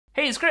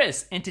it's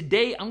Chris, and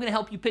today I'm gonna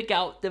help you pick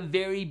out the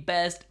very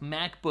best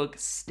MacBook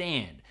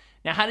stand.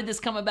 Now, how did this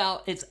come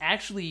about? It's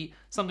actually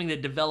something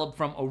that developed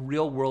from a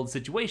real world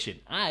situation.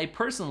 I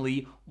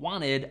personally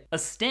wanted a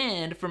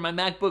stand for my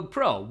MacBook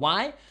Pro.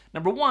 Why?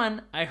 Number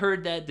one, I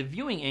heard that the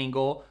viewing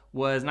angle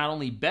was not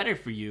only better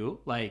for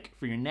you, like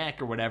for your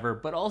neck or whatever,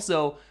 but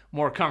also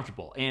more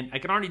comfortable. And I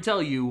can already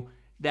tell you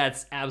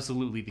that's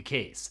absolutely the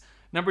case.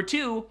 Number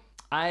two,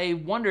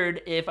 I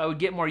wondered if I would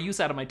get more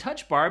use out of my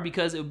touch bar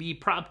because it would be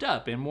propped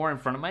up and more in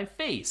front of my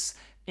face.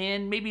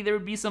 And maybe there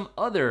would be some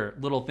other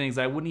little things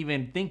I wouldn't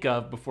even think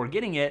of before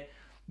getting it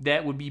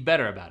that would be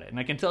better about it. And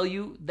I can tell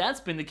you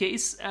that's been the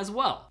case as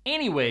well.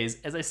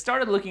 Anyways, as I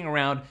started looking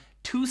around,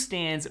 two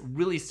stands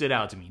really stood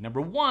out to me.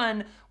 Number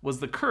one was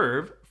the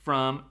Curve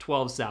from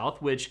 12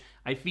 South, which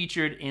I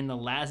featured in the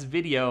last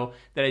video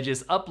that I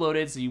just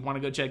uploaded, so you want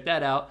to go check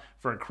that out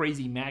for a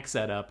crazy Mac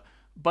setup.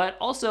 But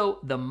also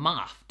the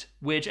Moft,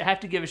 which I have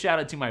to give a shout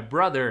out to my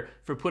brother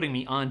for putting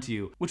me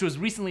onto, which was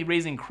recently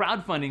raising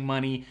crowdfunding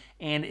money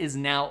and is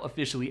now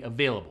officially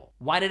available.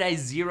 Why did I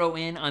zero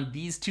in on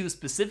these two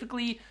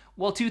specifically?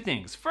 Well, two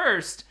things.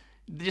 First,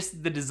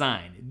 just the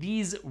design.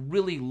 These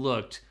really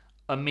looked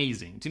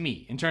amazing to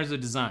me in terms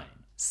of design.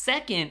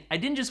 Second, I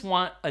didn't just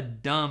want a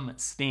dumb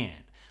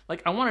stand.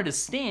 Like, I wanted a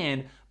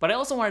stand, but I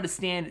also wanted a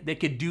stand that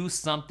could do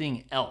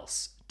something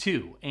else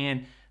too,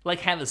 and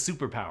like have a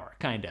superpower,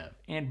 kind of.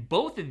 And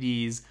both of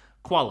these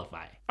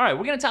qualify. All right,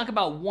 we're gonna talk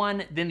about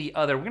one, then the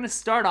other. We're gonna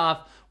start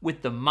off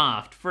with the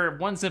Moft for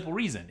one simple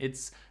reason.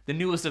 It's the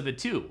newest of the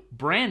two,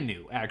 brand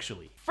new,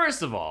 actually.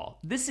 First of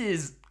all, this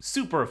is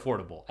super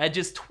affordable at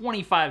just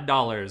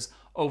 $25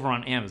 over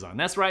on Amazon.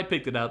 That's where I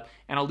picked it up,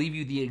 and I'll leave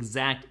you the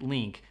exact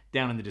link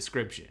down in the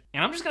description.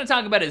 And I'm just gonna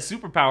talk about its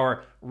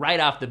superpower right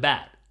off the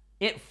bat.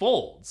 It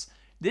folds.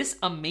 This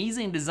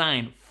amazing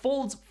design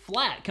folds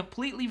flat,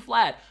 completely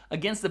flat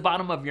against the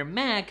bottom of your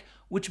Mac,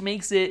 which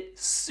makes it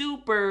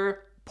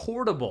super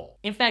portable.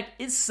 In fact,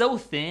 it's so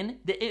thin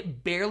that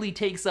it barely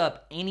takes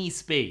up any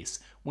space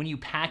when you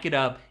pack it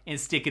up and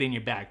stick it in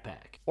your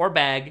backpack or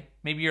bag.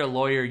 Maybe you're a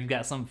lawyer, you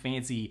got some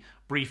fancy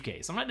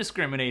briefcase. I'm not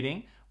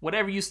discriminating.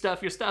 Whatever you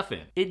stuff your stuff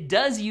in. It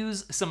does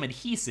use some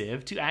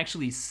adhesive to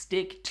actually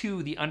stick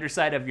to the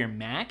underside of your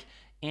Mac,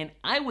 and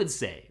I would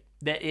say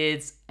that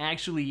it's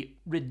actually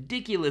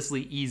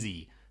ridiculously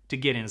easy to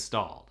get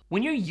installed.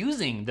 When you're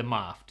using the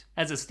Moft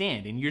as a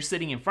stand and you're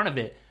sitting in front of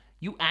it,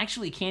 you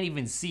actually can't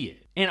even see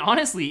it. And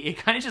honestly, it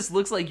kind of just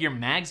looks like your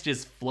Mac's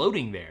just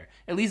floating there,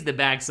 at least the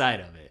back side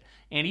of it.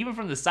 And even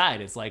from the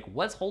side, it's like,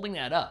 what's holding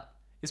that up?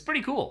 It's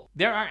pretty cool.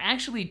 There are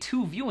actually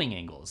two viewing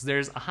angles.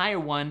 There's a higher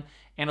one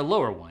and a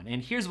lower one.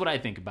 And here's what I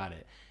think about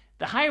it.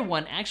 The higher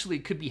one actually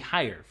could be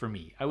higher for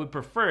me. I would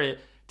prefer it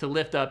to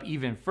lift up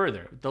even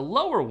further. The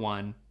lower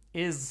one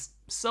is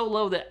so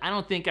low that I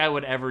don't think I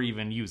would ever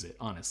even use it,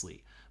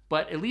 honestly.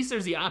 But at least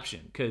there's the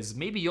option, because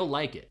maybe you'll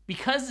like it.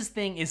 Because this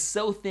thing is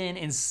so thin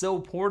and so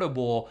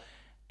portable,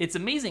 it's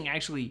amazing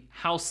actually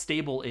how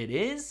stable it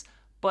is,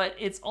 but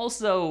it's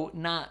also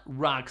not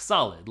rock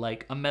solid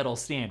like a metal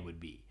stand would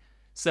be.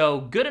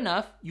 So good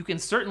enough, you can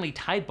certainly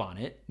type on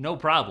it, no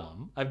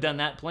problem. I've done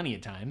that plenty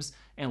of times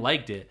and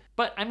liked it.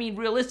 But I mean,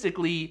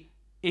 realistically,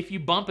 if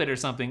you bump it or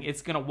something,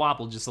 it's gonna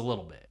wobble just a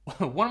little bit.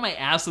 One of my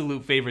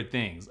absolute favorite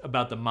things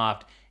about the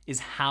Moft is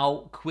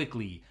how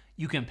quickly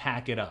you can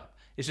pack it up.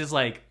 It's just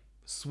like,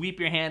 sweep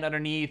your hand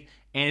underneath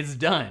and it's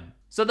done.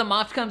 So the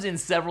Moft comes in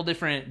several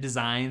different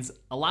designs.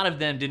 A lot of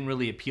them didn't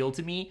really appeal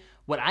to me.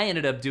 What I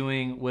ended up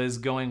doing was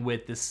going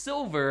with the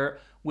silver,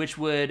 which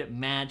would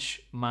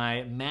match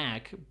my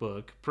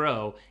MacBook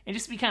Pro and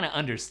just be kind of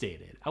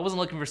understated. I wasn't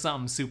looking for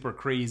something super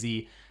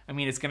crazy. I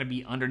mean, it's gonna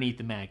be underneath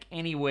the Mac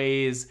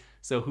anyways,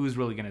 so who's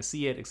really gonna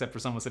see it except for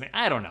someone sitting,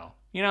 I don't know.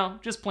 You know,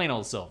 just plain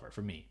old silver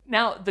for me.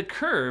 Now, the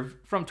Curve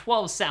from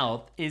 12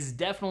 South is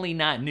definitely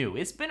not new.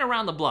 It's been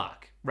around the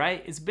block,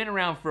 right? It's been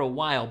around for a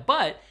while,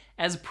 but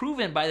as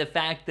proven by the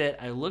fact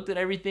that I looked at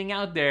everything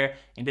out there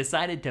and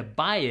decided to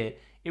buy it,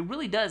 it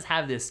really does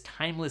have this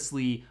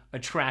timelessly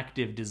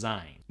attractive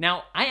design.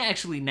 Now, I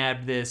actually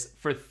nabbed this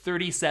for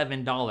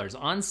 $37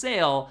 on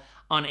sale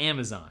on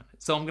Amazon.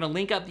 So I'm gonna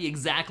link up the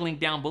exact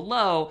link down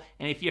below,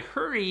 and if you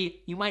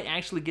hurry, you might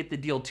actually get the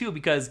deal too,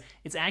 because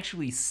it's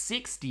actually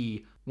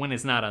 $60 when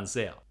it's not on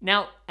sale.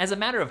 Now, as a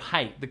matter of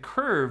height, the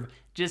Curve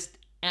just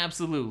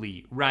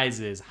absolutely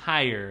rises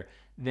higher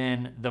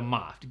than the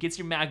Moft. It gets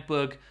your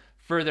MacBook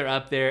further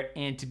up there,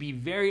 and to be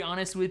very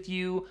honest with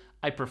you,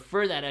 I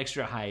prefer that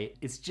extra height.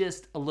 It's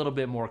just a little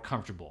bit more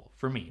comfortable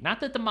for me.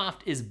 Not that the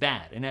Moft is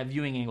bad and that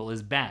viewing angle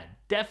is bad.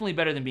 Definitely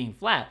better than being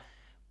flat,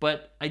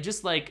 but I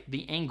just like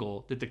the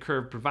angle that the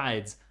Curve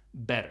provides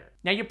better.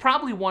 Now you're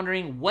probably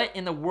wondering what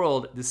in the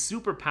world the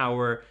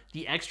superpower,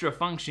 the extra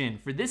function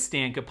for this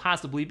stand could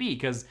possibly be,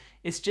 because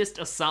it's just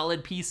a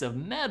solid piece of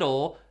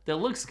metal that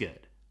looks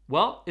good.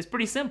 Well, it's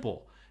pretty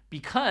simple.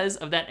 Because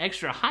of that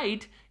extra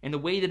height and the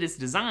way that it's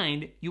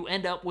designed, you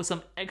end up with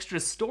some extra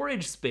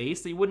storage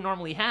space that you wouldn't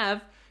normally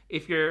have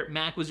if your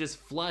Mac was just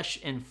flush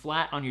and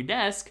flat on your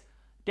desk.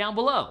 down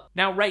below.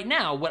 Now, right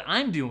now, what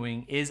I'm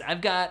doing is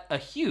I've got a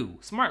Hue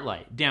smart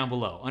light down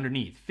below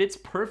underneath. Fits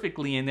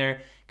perfectly in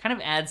there, kind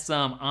of adds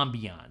some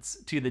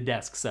ambiance to the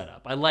desk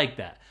setup. I like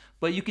that.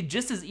 But you could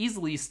just as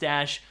easily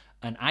stash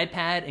an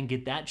iPad and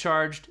get that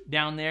charged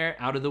down there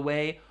out of the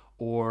way,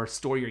 or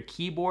store your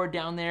keyboard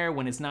down there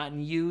when it's not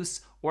in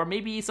use, or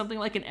maybe something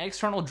like an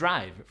external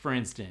drive, for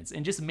instance,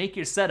 and just make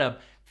your setup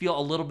feel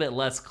a little bit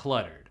less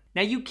cluttered.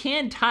 Now, you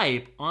can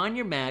type on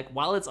your Mac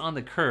while it's on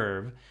the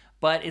curve,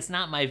 but it's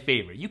not my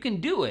favorite. You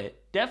can do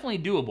it, definitely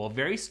doable,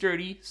 very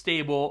sturdy,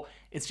 stable.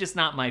 It's just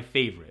not my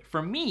favorite.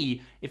 For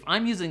me, if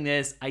I'm using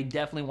this, I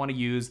definitely want to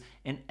use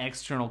an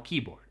external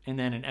keyboard and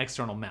then an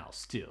external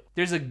mouse too.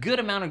 There's a good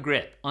amount of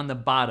grip on the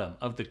bottom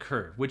of the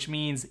curve, which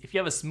means if you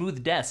have a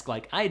smooth desk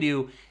like I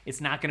do,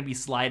 it's not going to be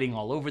sliding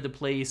all over the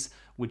place,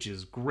 which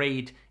is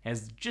great. It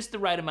has just the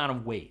right amount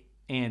of weight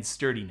and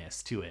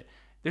sturdiness to it.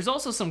 There's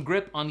also some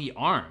grip on the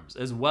arms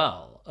as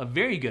well, a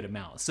very good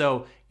amount.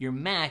 So your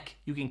Mac,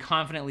 you can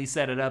confidently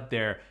set it up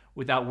there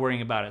without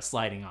worrying about it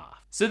sliding off.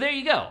 So there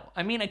you go.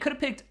 I mean, I could have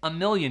picked a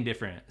million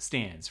different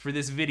stands for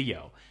this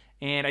video,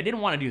 and I didn't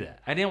want to do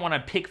that. I didn't want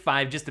to pick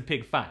 5 just to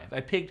pick 5.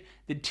 I picked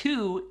the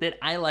 2 that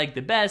I like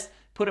the best,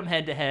 put them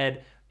head to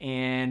head,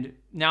 and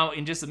now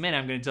in just a minute,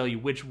 I'm going to tell you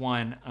which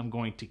one I'm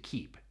going to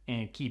keep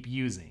and keep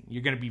using.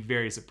 You're going to be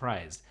very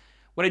surprised.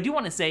 What I do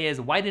want to say is,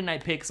 why didn't I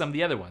pick some of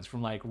the other ones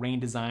from like Rain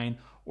Design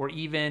or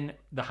even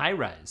the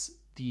Hi-Rise,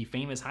 the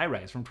famous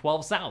Hi-Rise from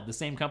 12 South, the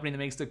same company that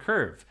makes the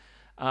Curve,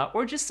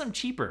 or just some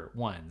cheaper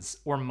ones,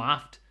 or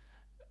Moft.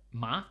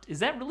 Moft? Is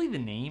that really the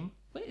name?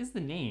 What is the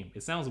name?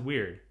 It sounds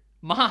weird.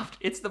 Moft,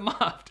 it's the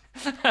Moft.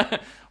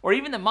 Or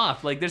even the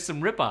Moft, like there's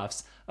some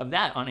ripoffs of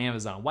that on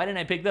Amazon. Why didn't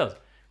I pick those?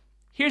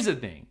 Here's the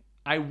thing.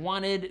 I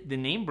wanted the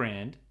name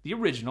brand, the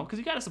original, because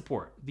you gotta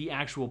support the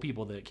actual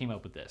people that came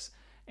up with this.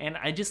 And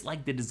I just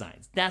like the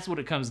designs. That's what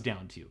it comes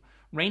down to.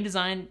 Rain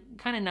Design,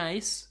 kind of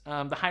nice.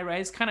 The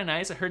Hi-Rise, kind of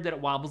nice. I heard that it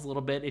wobbles a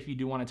little bit if you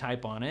do want to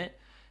type on it.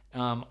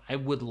 I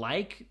would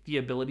like the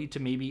ability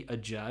to maybe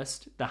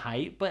adjust the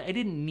height, but I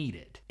didn't need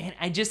it. And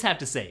I just have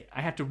to say,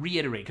 I have to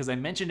reiterate, because I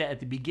mentioned it at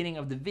the beginning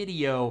of the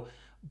video,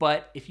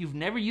 but if you've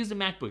never used a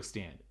MacBook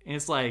stand, and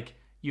it's like,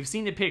 you've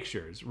seen the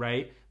pictures,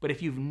 right? But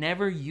if you've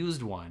never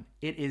used one,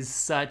 it is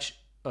such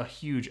a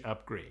huge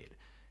upgrade.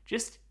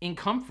 Just in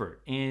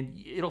comfort,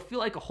 and it'll feel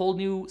like a whole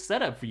new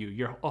setup for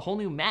you, a whole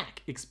new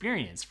Mac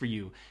experience for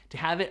you to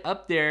have it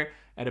up there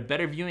at a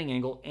better viewing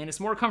angle, and it's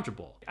more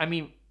comfortable. I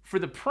mean, for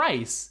the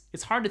price,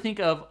 it's hard to think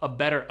of a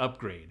better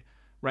upgrade,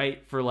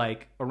 right? For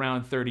like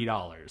around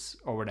 $30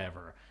 or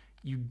whatever.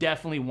 You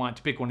definitely want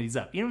to pick one of these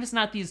up, even if it's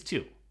not these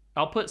 2.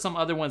 I'll put some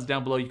other ones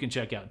down below you can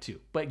check out too,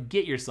 but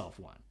get yourself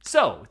one.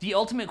 So the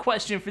ultimate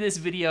question for this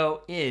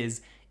video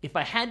is, if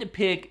I had to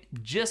pick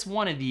just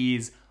one of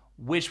these,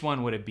 which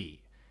one would it be?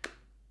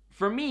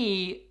 For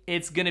me,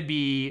 it's gonna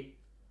be,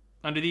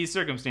 under these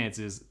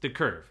circumstances, the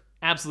Curve.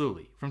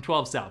 Absolutely, from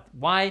 12 South.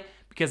 Why?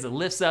 Because it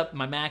lifts up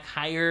my Mac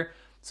higher,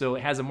 so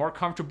it has a more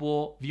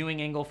comfortable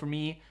viewing angle for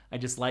me. I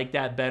just like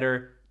that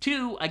better.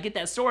 2, I get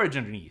that storage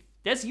underneath.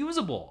 That's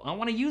usable. I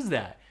wanna use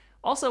that.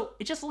 Also,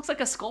 it just looks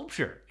like a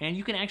sculpture, and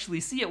you can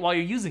actually see it while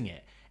you're using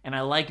it, and I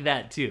like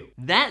that too.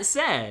 That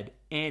said,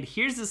 and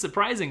here's the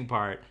surprising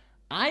part,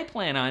 I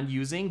plan on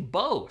using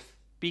both,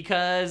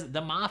 because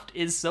the Moft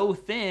is so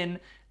thin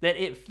that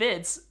it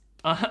fits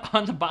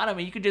on the bottom,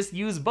 and you could just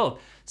use both.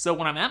 So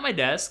when I'm at my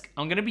desk,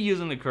 I'm gonna be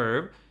using the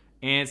Curve,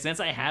 and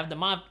since I have the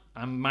Moft,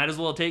 I might as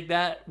well take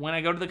that when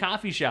I go to the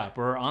coffee shop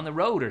or on the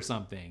road or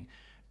something,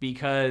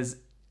 because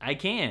I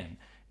can.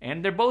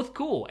 And they're both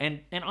cool,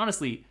 and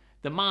honestly,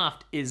 the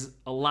Moft is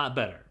a lot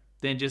better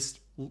than just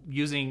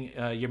using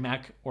your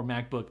Mac or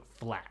MacBook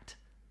flat,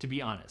 to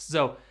be honest.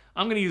 So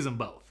I'm gonna use them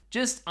both.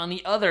 Just on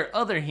the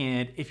other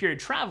hand, if you're a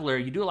traveler,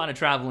 you do a lot of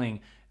traveling,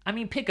 I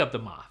mean, pick up the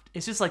Moft.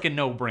 It's just like a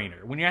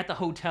no-brainer. When you're at the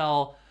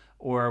hotel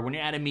or when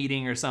you're at a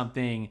meeting or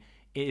something,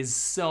 it is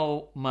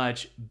so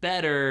much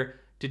better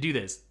to do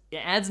this. It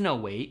adds no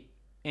weight,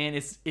 and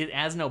it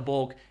adds no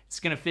bulk. It's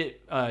gonna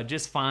fit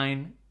just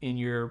fine in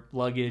your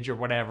luggage or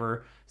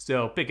whatever,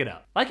 so pick it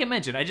up. Like I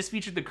mentioned, I just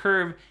featured the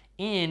Curve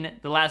in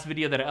the last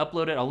video that I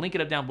uploaded. I'll link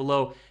it up down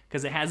below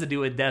because it has to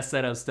do with desk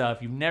setup stuff.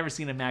 You've never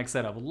seen a Mac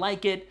setup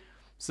like it,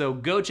 so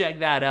go check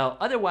that out.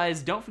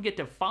 Otherwise, don't forget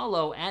to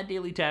follow at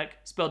DailyTekk,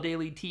 spelled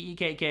Daily,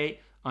 T-E-K-K,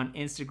 on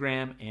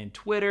Instagram and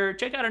Twitter.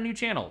 Check out our new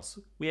channels.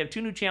 We have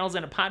 2 new channels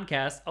and a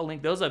podcast. I'll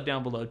link those up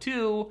down below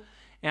too,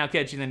 and I'll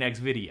catch you in the next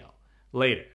video. Later.